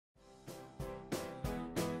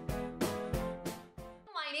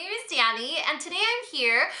Dani, and today I'm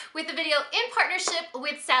here with a video in partnership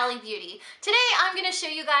with Sally Beauty. Today I'm going to show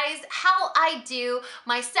you guys how I do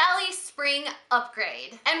my Sally Spring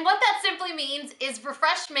Upgrade. And what that simply means is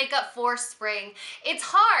refreshed makeup for spring. It's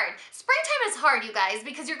hard. Springtime is hard, you guys,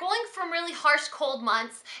 because you're going from really harsh cold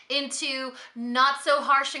months into not so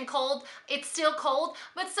harsh and cold. It's still cold,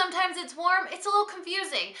 but sometimes it's warm. It's a little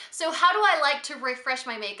confusing. So how do I like to refresh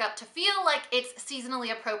my makeup to feel like it's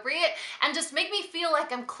seasonally appropriate and just make me feel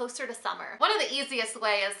like I'm closer to summer? One of the easiest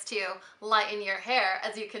ways is to lighten your hair,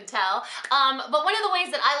 as you can tell. But one of the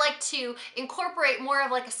ways that I like to incorporate more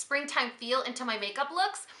of like a springtime feel into my makeup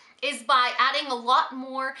looks is by adding a lot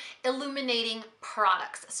more illuminating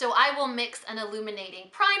products. So I will mix an illuminating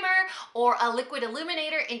primer or a liquid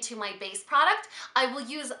illuminator into my base product. I will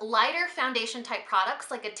use lighter foundation type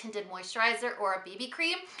products like a tinted moisturizer or a BB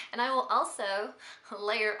cream, and I will also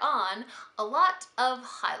layer on a lot of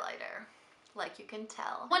highlighter, like you can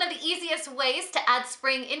tell. One of the easiest ways to add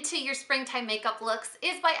spring into your springtime makeup looks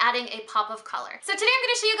is by adding a pop of color. So today I'm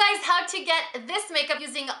gonna show you guys how to get this makeup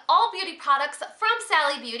using all beauty products from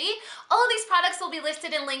Sally Beauty. All of these products will be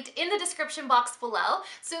listed and linked in the description box below.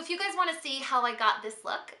 So if you guys wanna see how I got this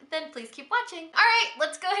look, then please keep watching. All right,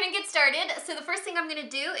 let's go ahead and get started. So the first thing I'm gonna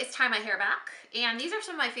do is tie my hair back. And these are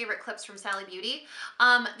some of my favorite clips from Sally Beauty.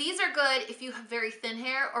 These are good if you have very thin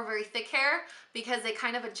hair or very thick hair because they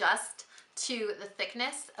kind of adjust to the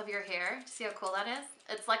thickness of your hair. See how cool that is?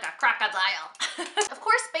 It's like a crocodile. Of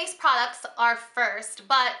course, base products are first,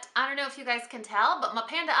 but I don't know if you guys can tell, but my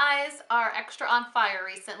panda eyes are extra on fire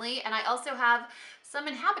recently, and I also have some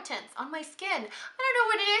inhabitants on my skin. I don't know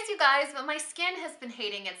what it is, you guys, but my skin has been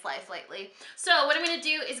hating its life lately. So what I'm gonna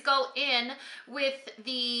do is go in with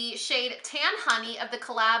the shade Tan Honey of the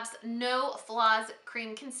Collab's No Flaws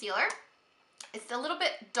Cream Concealer. It's a little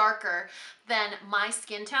bit darker than my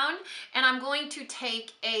skin tone, and I'm going to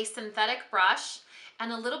take a synthetic brush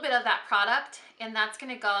and a little bit of that product, and that's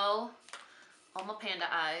gonna go on my panda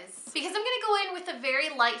eyes. Because I'm gonna go in with a very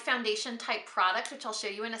light foundation type product, which I'll show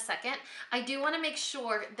you in a second, I do wanna make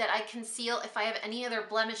sure that I conceal if I have any other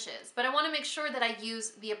blemishes, but I wanna make sure that I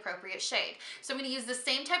use the appropriate shade. So I'm gonna use the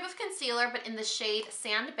same type of concealer, but in the shade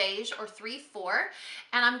Sand Beige or 3-4,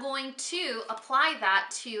 and I'm going to apply that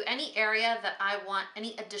to any area that I want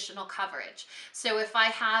any additional coverage. So if I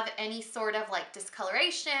have any sort of like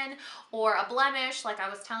discoloration or a blemish, like I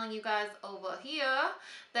was telling you guys over here,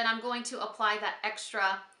 then I'm going to apply that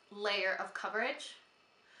extra layer of coverage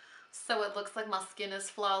so it looks like my skin is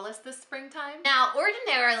flawless this springtime. Now,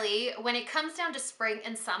 ordinarily, when it comes down to spring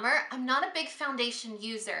and summer, I'm not a big foundation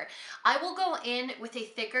user. I will go in with a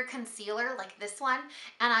thicker concealer like this one,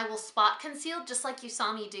 and I will spot conceal just like you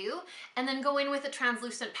saw me do, and then go in with a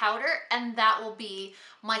translucent powder, and that will be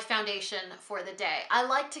my foundation for the day. I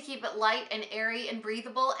like to keep it light and airy and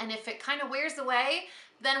breathable, and if it kind of wears away,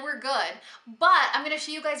 then we're good. But I'm gonna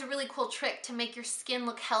show you guys a really cool trick to make your skin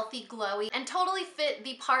look healthy, glowy, and totally fit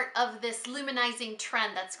the part of this luminizing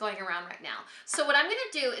trend that's going around right now. So what I'm gonna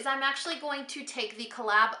do is I'm actually going to take the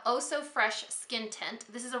Collab Oh So Fresh Skin Tint.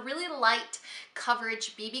 This is a really light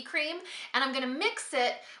coverage BB cream, and I'm gonna mix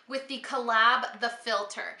it with the Collab The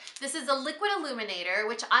Filter. This is a liquid illuminator,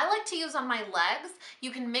 which I like to use on my legs.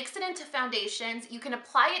 You can mix it into foundations. You can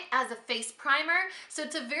apply it as a face primer. So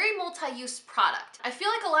it's a very multi-use product. I feel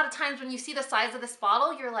like a lot of times when you see the size of this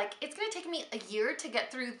bottle, you're like, it's gonna take me a year to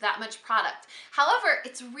get through that much product. However,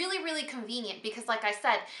 it's really, really convenient because like I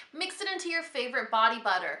said, mix it into your favorite body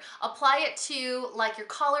butter, apply it to like your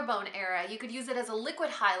collarbone area. You could use it as a liquid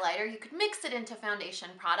highlighter. You could mix it into foundation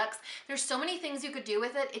products. There's so many things you could do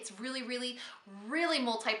with it. It's really, really, really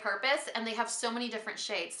multi-purpose, and they have so many different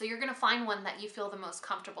shades. So you're gonna find one that you feel the most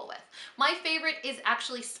comfortable with. My favorite is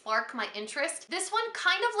actually Spark My Interest. This one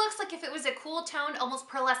kind of looks like if it was a cool toned, almost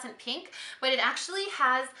pearlescent pink, but it actually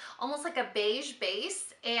has almost like a beige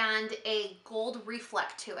base and a gold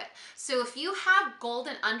reflect to it. So if you have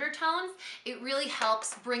golden undertones, it really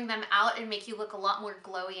helps bring them out and make you look a lot more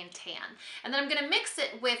glowy and tan. And then I'm gonna mix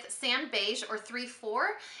it with Sand Beige or 3-4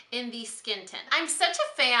 in the Skin Tint. I'm such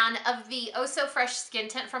a fan of the Oh So Fresh Skin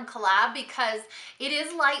Tint from Collab because it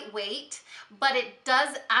is lightweight, but it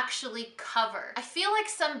does actually cover. I feel like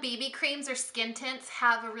some BB creams or skin tints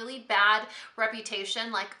have a really bad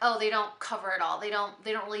reputation, like, oh, they don't cover it all. They don't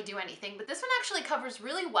really do anything. But this one actually covers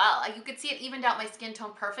really well. You could see it evened out my skin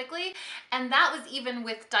tone perfectly, and that was even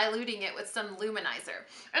with diluting it with some luminizer.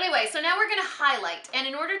 Anyway, so now we're gonna highlight, and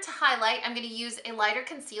in order to highlight, I'm gonna use a lighter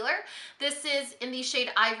concealer. This is in the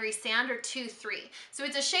shade Ivory Sand or 2-3. So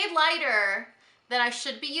it's a shade lighter that I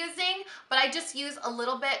should be using, but I just use a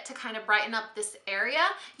little bit to kind of brighten up this area.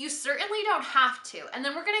 You certainly don't have to. And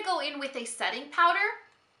then we're gonna go in with a setting powder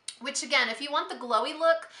which again, if you want the glowy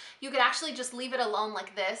look, you could actually just leave it alone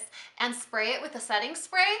like this and spray it with a setting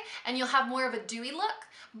spray and you'll have more of a dewy look.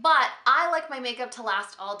 But I like my makeup to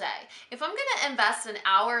last all day. If I'm gonna invest an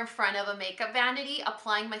hour in front of a makeup vanity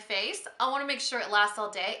applying my face, I wanna make sure it lasts all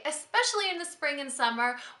day, especially in the spring and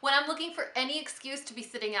summer when I'm looking for any excuse to be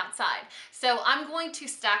sitting outside. So I'm going to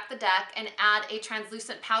stack the deck and add a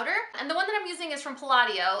translucent powder. And the one that I'm using is from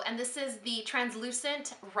Palladio, and this is the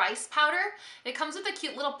translucent rice powder. It comes with a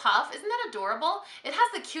cute little puff. Isn't that adorable? It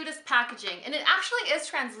has the cutest packaging, and it actually is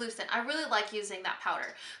translucent. I really like using that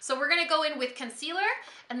powder. So we're gonna go in with concealer,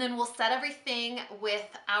 and then we'll set everything with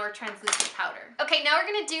our translucent powder. Okay, now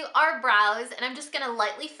we're gonna do our brows, and I'm just gonna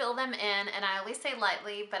lightly fill them in, and I always say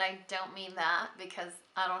lightly, but I don't mean that because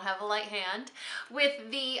I don't have a light hand.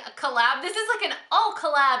 With the Collab, this is like an all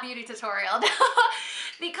collab beauty tutorial.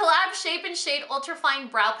 The Collab Shape and Shade Ultra Fine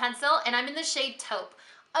Brow Pencil, and I'm in the shade Taupe.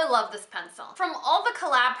 I love this pencil. From all the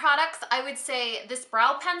Collab products, I would say this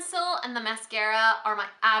brow pencil and the mascara are my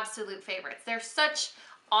absolute favorites. They're such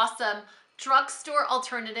awesome drugstore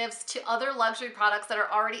alternatives to other luxury products that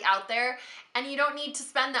are already out there, and you don't need to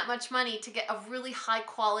spend that much money to get a really high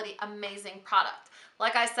quality, amazing product.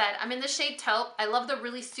 Like I said, I'm in the shade Taupe. I love the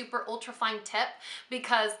really super ultra fine tip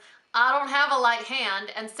because I don't have a light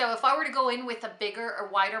hand, and so if I were to go in with a bigger or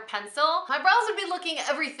wider pencil, my brows would be looking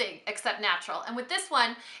everything except natural. And with this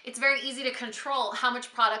one, it's very easy to control how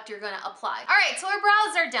much product you're gonna apply. All right, so our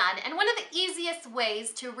brows are done, and one of the easiest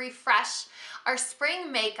ways to refresh our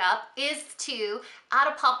spring makeup is to add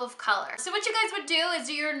a pop of color. So what you guys would do is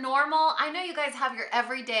do your normal, I know you guys have your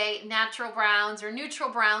everyday natural browns or neutral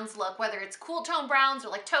browns look, whether it's cool tone browns or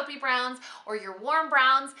like taupey browns or your warm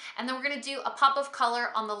browns, and then we're gonna do a pop of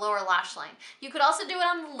color on the lower lash line. You could also do it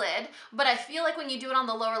on the lid, but I feel like when you do it on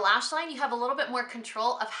the lower lash line, you have a little bit more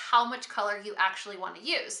control of how much color you actually want to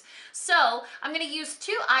use. So I'm gonna use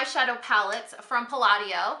two eyeshadow palettes from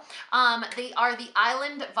Palladio. They are the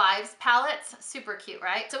Island Vibes palettes. Super cute,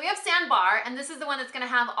 right? So we have Sandbar, and this is the one that's gonna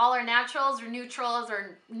have all our naturals or neutrals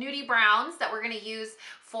or nudie browns that we're gonna use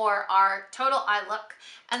for our total eye look.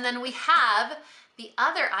 And then we have the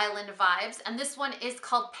other Island Vibes, and this one is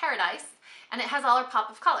called Paradise, and it has all our pop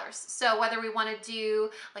of colors. So whether we wanna do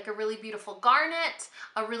like a really beautiful garnet,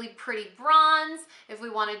 a really pretty bronze, if we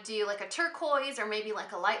wanna do like a turquoise or maybe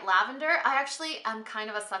like a light lavender, I actually am kind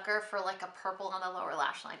of a sucker for like a purple on the lower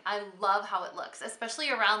lash line. I love how it looks, especially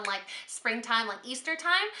around like springtime, like Easter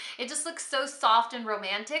time. It just looks so soft and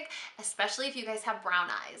romantic, especially if you guys have brown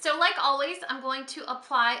eyes. So like always, I'm going to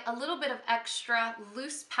apply a little bit of extra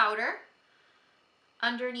loose powder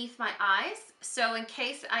underneath my eyes. So in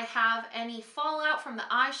case I have any fallout from the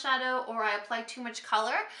eyeshadow or I apply too much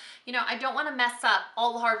color, you know, I don't want to mess up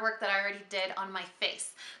all the hard work that I already did on my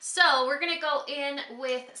face. So we're going to go in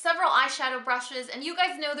with several eyeshadow brushes, and you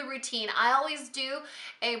guys know the routine. I always do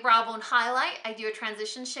a brow bone highlight. I do a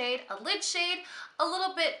transition shade, a lid shade, a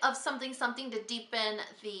little bit of something to deepen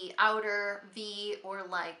the outer V or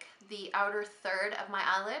like the outer third of my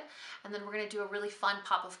eyelid. And then we're going to do a really fun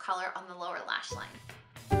pop of color on the lower lash line.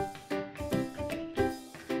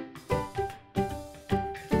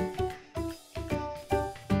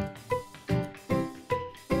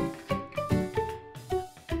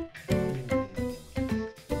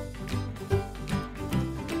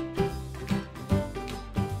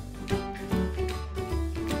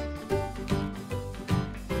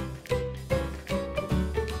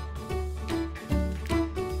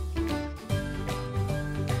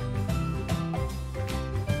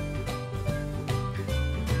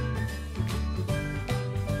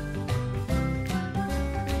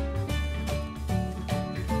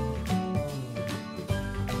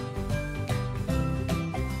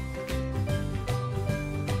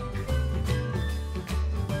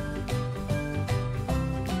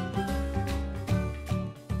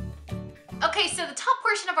 Okay, so the top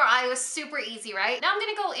portion of our eye was super easy, right? Now I'm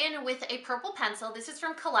gonna go in with a purple pencil. This is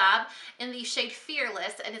from Collab in the shade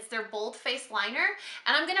Fearless, and it's their bold face liner.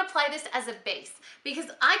 And I'm gonna apply this as a base because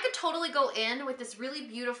I could totally go in with this really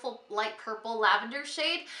beautiful light purple lavender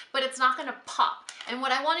shade, but it's not gonna pop. And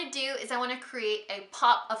what I wanna do is I wanna create a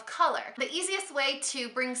pop of color. The easiest way to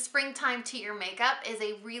bring springtime to your makeup is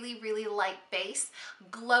a really, really light base,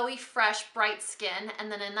 glowy, fresh, bright skin,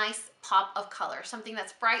 and then a nice pop of color, something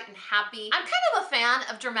that's bright and happy. I'm kind of a fan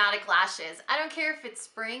of dramatic lashes. I don't care if it's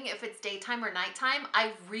spring, if it's daytime or nighttime.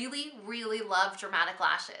 I really, really love dramatic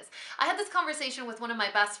lashes. I had this conversation with one of my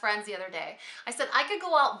best friends the other day. I said I could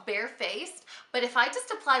go out barefaced, but if I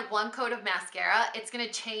just apply one coat of mascara, it's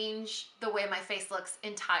gonna change the way my face looks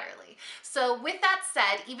entirely. So with that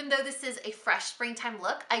said, even though this is a fresh springtime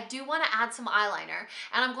look, I do wanna add some eyeliner,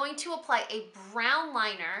 and I'm going to apply a brown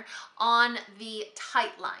liner on the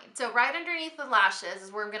tight line. So right underneath the lashes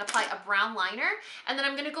is where I'm gonna apply a brown liner, and then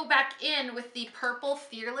I'm gonna go back in with the purple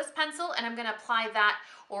Fearless pencil, and I'm gonna apply that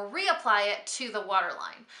or reapply it to the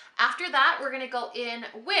waterline. After that, we're gonna go in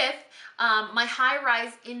with my High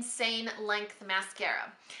Rise Insane Length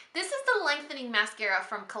Mascara. This is the lengthening mascara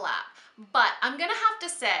from Collab, but I'm gonna have to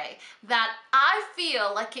say that I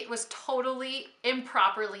feel like it was totally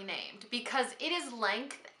improperly named because it is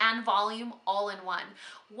length and volume all in one.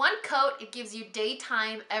 One coat, it gives you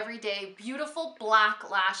daytime, everyday, beautiful black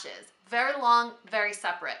lashes. Very long, very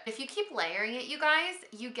separate. If you keep layering it, you guys,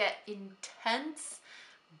 you get intense,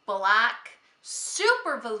 black,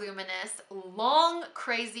 super voluminous, long,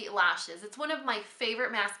 crazy lashes. It's one of my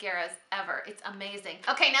favorite mascaras ever. It's amazing.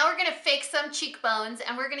 Okay, now we're gonna fake some cheekbones,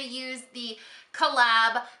 and we're gonna use the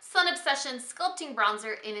Collab Sun Obsession Sculpting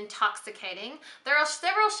Bronzer in Intoxicating. There are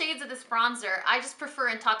several shades of this bronzer. I just prefer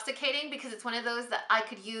Intoxicating because it's one of those that I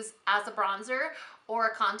could use as a bronzer or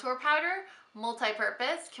a contour powder,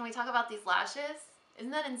 multi-purpose. Can we talk about these lashes?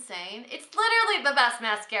 Isn't that insane? It's literally the best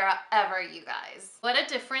mascara ever, you guys. What a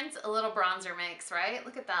difference a little bronzer makes, right?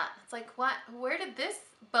 Look at that. It's like, what? Where did this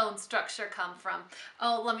bone structure come from?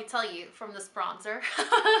 Oh, let me tell you, from this bronzer.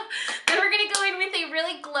 Then we're gonna go in with a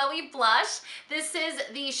really glowy blush. This is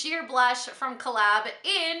the sheer blush from Collab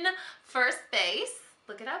in First Base.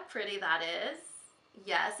 Look at how pretty that is.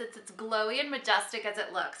 Yes, it's glowy and majestic as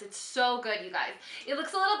it looks. It's so good, you guys. It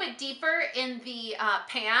looks a little bit deeper in the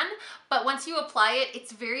pan, but once you apply it,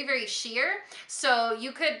 it's very, very sheer. So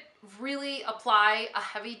you could really apply a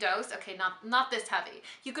heavy dose. Okay, not this heavy.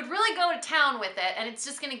 You could really go to town with it, and it's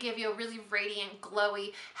just gonna give you a really radiant,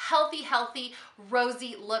 glowy, healthy,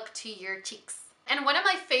 rosy look to your cheeks. And one of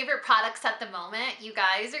my favorite products at the moment, you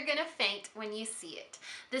guys are gonna faint when you see it.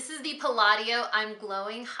 This is the Palladio I'm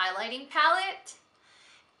Glowing Highlighting Palette.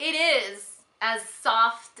 It is as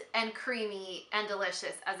soft and creamy and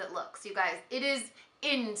delicious as it looks, you guys. It is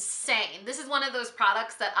insane. This is one of those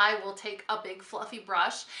products that I will take a big fluffy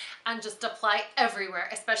brush and just apply everywhere,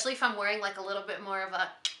 especially if I'm wearing like a little bit more of a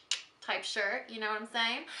type shirt, you know what I'm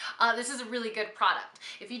saying? This is a really good product.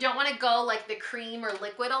 If you don't want to go like the cream or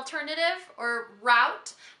liquid alternative or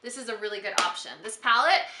route, this is a really good option. This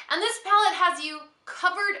palette has you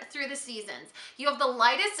covered through the seasons. You have the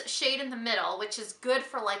lightest shade in the middle, which is good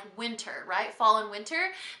for like winter, right? Fall and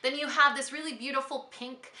winter. Then you have this really beautiful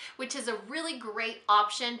pink, which is a really great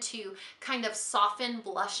option to kind of soften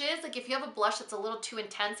blushes. Like if you have a blush that's a little too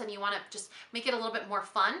intense and you want to just make it a little bit more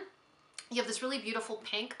fun, you have this really beautiful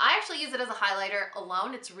pink. I actually use it as a highlighter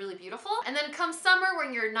alone. It's really beautiful. And then come summer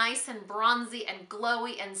when you're nice and bronzy and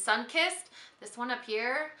glowy and sun-kissed, this one up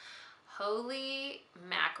here, holy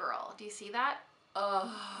mackerel. Do you see that?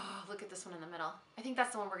 Oh, look at this one in the middle. I think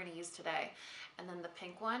that's the one we're gonna use today. And then the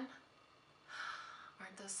pink one.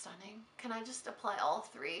 Aren't those stunning? Can I just apply all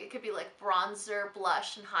three? It could be like bronzer,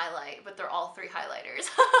 blush, and highlight, but they're all three highlighters.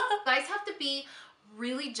 You guys have to be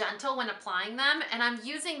really gentle when applying them, and I'm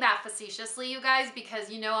using that facetiously, you guys, because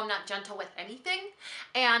you know I'm not gentle with anything,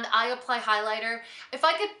 and I apply highlighter. If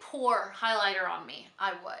I could pour highlighter on me,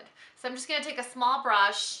 I would. So I'm just gonna take a small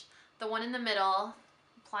brush, the one in the middle,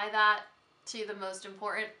 apply that to the most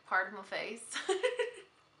important part of my face. And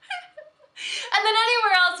then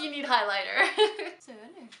anywhere else you need highlighter.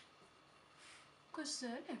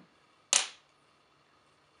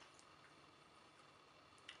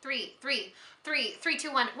 Three,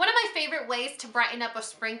 two, one. One of my favorite ways to brighten up a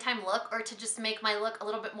springtime look, or to just make my look a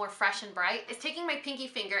little bit more fresh and bright, is taking my pinky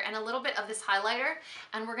finger and a little bit of this highlighter,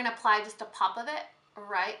 and we're gonna apply just a pop of it,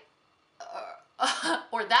 right,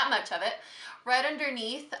 or that much of it, right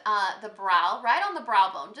underneath the brow, right on the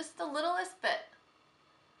brow bone, just the littlest bit.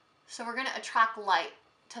 So we're gonna attract light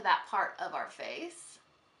to that part of our face.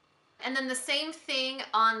 And then the same thing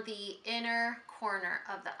on the inner corner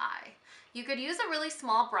of the eye. You could use a really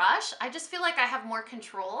small brush. I just feel like I have more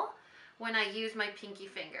control when I use my pinky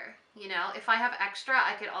finger. You know, if I have extra,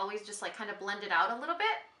 I could always just like kind of blend it out a little bit.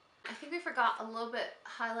 I think we forgot a little bit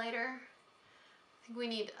highlighter. I think we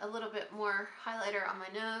need a little bit more highlighter on my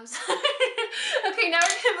nose. Okay, now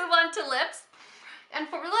we're gonna move on to lips. And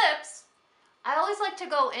for lips, I always like to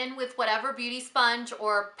go in with whatever beauty sponge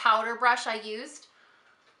or powder brush I used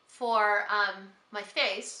for my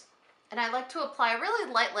face. and I like to apply a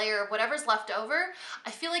really light layer of whatever's left over.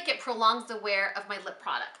 I feel like it prolongs the wear of my lip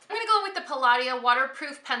product. I'm gonna go in with the Palladia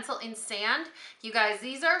Waterproof Pencil in Sand. You guys,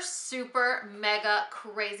 these are super mega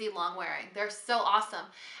crazy long wearing. They're so awesome,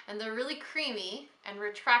 and they're really creamy and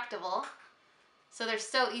retractable, so they're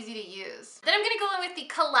so easy to use. Then I'm gonna go in with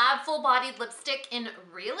the Collab Full Bodied Lipstick in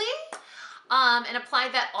Really, and apply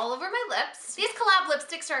that all over my lips. These collab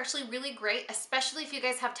lipsticks are actually really great, especially if you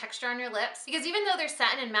guys have texture on your lips, because even though they're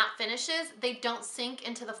satin and matte finishes, they don't sink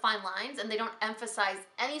into the fine lines and they don't emphasize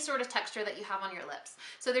any sort of texture that you have on your lips.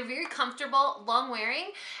 So they're very comfortable, long wearing,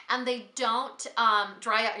 and they don't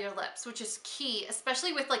dry out your lips, which is key,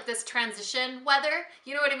 especially with like this transition weather.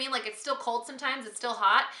 You know what I mean? Like it's still cold sometimes, it's still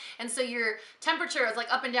hot, and so your temperature is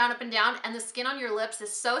like up and down, and the skin on your lips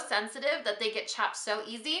is so sensitive that they get chapped so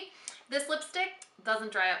easy. This lipstick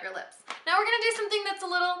doesn't dry out your lips. Now we're gonna do something that's a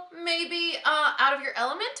little maybe out of your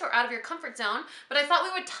element or out of your comfort zone, but I thought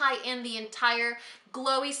we would tie in the entire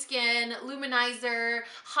glowy skin, luminizer,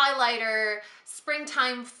 highlighter,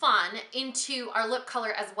 springtime fun into our lip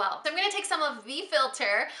color as well. So I'm gonna take some of the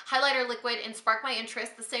Filter highlighter liquid in Spark My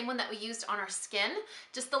Interest, the same one that we used on our skin,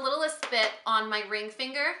 just the littlest bit on my ring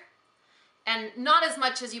finger, and not as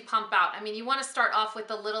much as you pump out. I mean, you want to start off with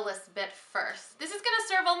the littlest bit first. This is going to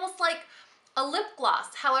serve almost like a lip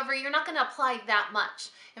gloss. However, you're not going to apply that much.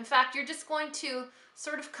 In fact, you're just going to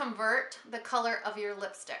sort of convert the color of your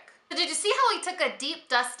lipstick. So did you see how we took a deep,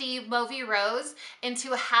 dusty, mauvey rose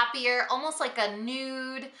into a happier, almost like a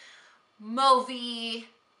nude, mauvey,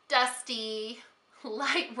 dusty,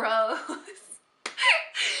 light rose?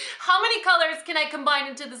 How many colors can I combine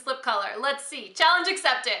into this lip color? Let's see, challenge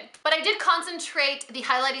accepted. But I did concentrate the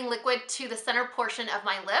highlighting liquid to the center portion of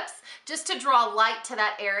my lips, just to draw light to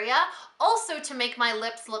that area, also to make my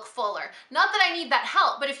lips look fuller. Not that I need that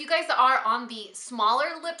help, but if you guys are on the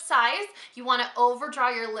smaller lip size, you wanna overdraw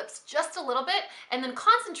your lips just a little bit, and then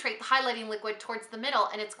concentrate the highlighting liquid towards the middle,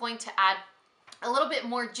 and it's going to add a little bit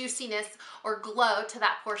more juiciness or glow to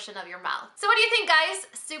that portion of your mouth. So what do you think, guys?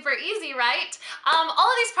 Super easy, right? All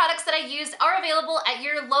of these products that I used are available at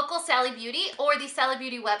your local Sally Beauty or the Sally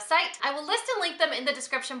Beauty website. I will list and link them in the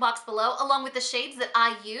description box below, along with the shades that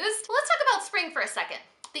I used. Let's talk about spring for a second.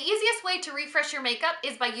 The easiest way to refresh your makeup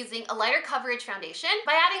is by using a lighter coverage foundation,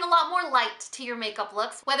 by adding a lot more light to your makeup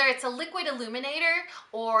looks, whether it's a liquid illuminator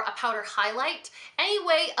or a powder highlight. Any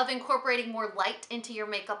way of incorporating more light into your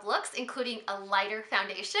makeup looks, including a lighter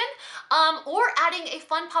foundation, or adding a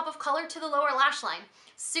fun pop of color to the lower lash line.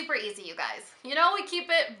 Super easy, you guys. You know, we keep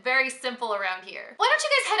it very simple around here. Why don't you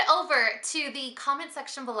guys head over to the comment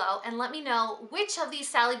section below and let me know which of these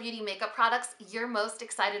Sally Beauty makeup products you're most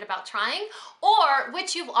excited about trying, or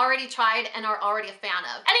which you've already tried and are already a fan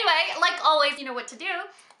of. Anyway, like always, you know what to do.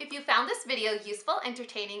 If you found this video useful,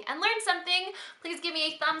 entertaining, and learned something, please give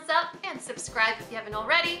me a thumbs up and subscribe if you haven't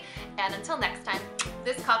already. And until next time,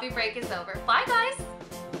 this coffee break is over. Bye, guys.